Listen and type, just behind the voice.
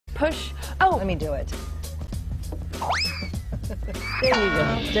push. Oh, let me do it. There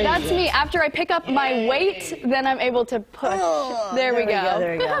you go. That's me. After I pick up my weight, then I'm able to push. There we go.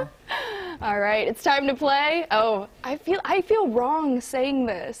 There we go. All right, it's time to play. Oh, I feel wrong saying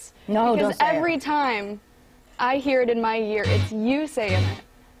this. No, because don't say every it. time I hear it in my ear, it's you saying it.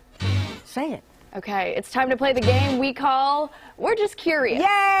 Say it. Okay, it's time to play the game we call We're Just Curious.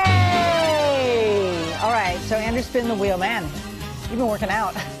 Yay! All right, so Andrew, spin the wheel. Man, you've been working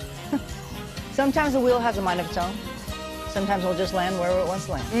out. Sometimes the wheel has a mind of its own. Sometimes it'll just land wherever it wants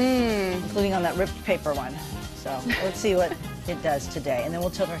to land, including on that ripped paper one. So let's see what it does today. And then we'll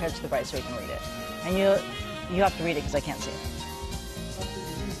tilt our heads to the right so we can read it. And you have to read it because I can't see it.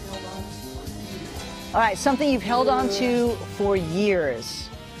 All right, something you've held on to for years,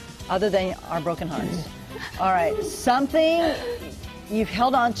 other than our broken hearts. All right, something you've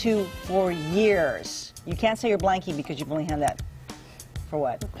held on to for years. You can't say your blankie because you've only had that for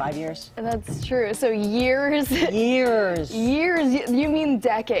what, 5 years? That's true. So years. Years. Years. You mean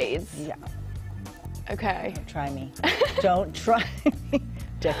decades? Yeah. Okay. Don't try me. Don't try me.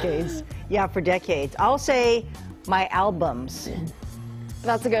 Decades. Yeah, for decades. I'll say my albums.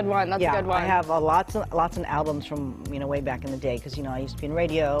 That's a good one. That's a good one. I have lots of albums from way back in the day because I used to be in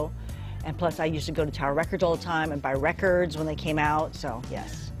radio, and plus I used to go to Tower Records all the time and buy records when they came out. So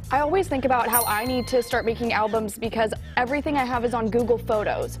yes. I always think about how I need to start making albums because everything I have is on Google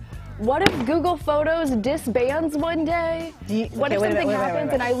Photos. What if Google Photos disbands one day? What if something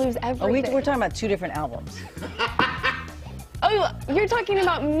happens and I lose everything? Oh, we're talking about two different albums. Oh, you're talking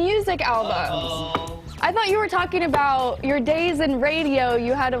about music albums. I thought you were talking about your days in radio.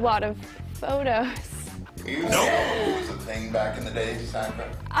 You had a lot of photos. You know it was a thing back in the day, Sandra.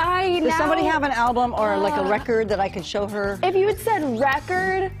 Does somebody have an album or like a record that I could show her? If you had said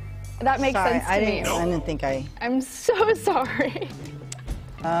record, that makes sense to me. I didn't think I... I'm so sorry.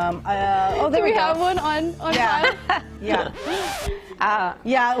 Oh, there Do we go. have one on Yeah. file? Yeah.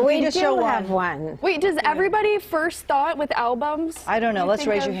 Yeah, we just do show have one. Wait, does everybody first thought with albums? I don't know. Let's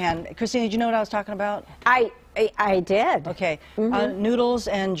think raise of- your hand. Christine, did you know what I was talking about? I did. Okay. Noodles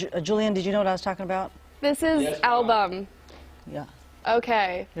and Julian, did you know what I was talking about? This is album. Yeah.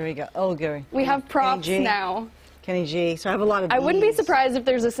 Okay. There we go. Oh, Gary. We have props Kenny G. now. Kenny G. So I have a lot of I wouldn't be these. surprised if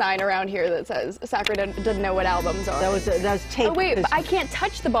there's a sign around here that says Sacra doesn't know what albums are. That was tape. Oh wait, 'cause- but I can't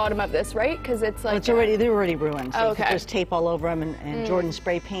touch the bottom of this, right? Because it's like they're already ruined. So Okay. there's tape all over them, and Jordan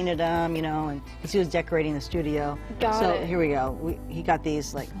spray painted them, and he was decorating the studio. Got so it. here we go. He got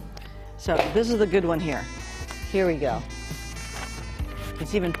these So this is the good one here. Here we go.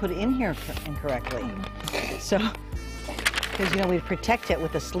 It's even put in here incorrectly. So, because we protect it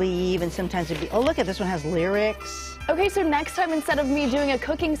with a sleeve, and sometimes it'd be. Oh, look at this one has lyrics. Okay, so next time instead of me doing a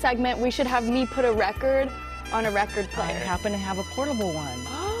cooking segment, we should have me put a record on a record I player. happen to have a portable one.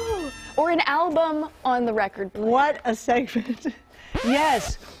 Oh, or an album on the record player. What a segment.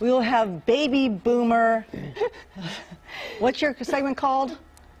 Yes, we will have Baby Boomer. What's your segment called?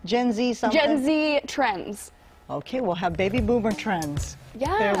 Gen Z something? Gen Z trends. Okay, we'll have Baby Boomer trends.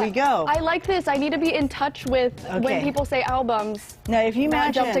 Yeah. There we go. I like this. I need to be in touch with when Okay. people say albums. Now, if you Not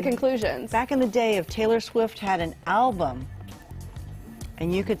imagine, jump to conclusions. back in the day, if Taylor Swift had an album,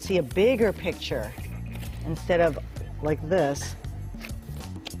 and you could see a bigger picture instead of like this.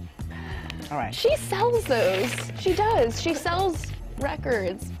 All right. She sells those. She does. She sells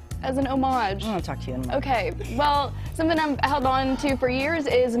records as an homage. I want to talk to you in a minute. Okay, well, something I've held on to for years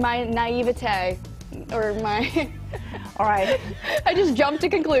is my naivete, or my... All right. I just jumped to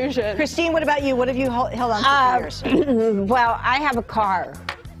conclusions. Christine, what about you? What have you held on to for years? Well, I have a car.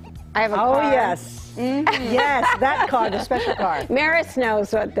 I have a Oh, car. yes. Yes, that car, the special car. Maris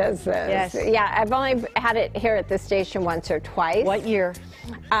knows what this is. Yes. Yeah, I've only had it here at the station once or twice. What year?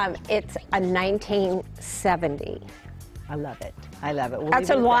 It's a 1970. I love it. I love it. We'll That's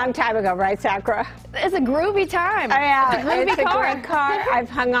leave a it at long that. time ago, right, Sacra? It's a groovy time. Yeah, It's a groovy it's a car. great car. I've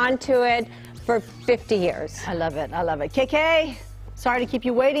hung on to it for 50 years. I love it. I love it. KK, sorry to keep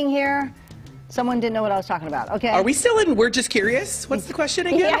you waiting here. Someone didn't know what I was talking about. Okay. Are we still in We're Just Curious? What's the question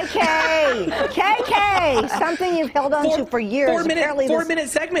again? KK! KK! Something you've held on to for years. Apparently this- Four-minute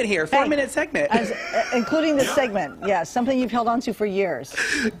segment here. Hey, Four-minute segment. including this segment. Yeah, something you've held on to for years.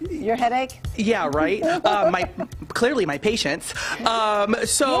 Your headache? Yeah, right. Clearly my patience. Okay.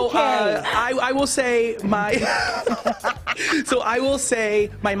 I will say my. So I will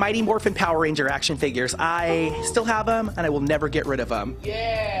say my Mighty Morphin Power Ranger action figures. I still have them, and I will never get rid of them.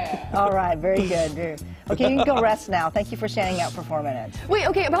 All right, very good. Okay, you can go rest now. Thank you for standing out for 4 minutes. Wait,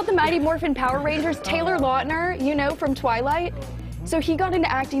 okay, about the Mighty Morphin Power Rangers, Taylor Lautner, from Twilight, So he got into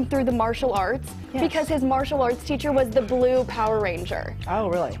acting through the martial arts because his martial arts teacher was the Blue Power Ranger. Oh,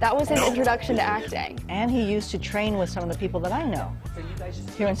 really? That was his introduction to acting. And he used to train with some of the people that I know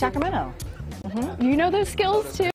here in Sacramento. You know those skills too?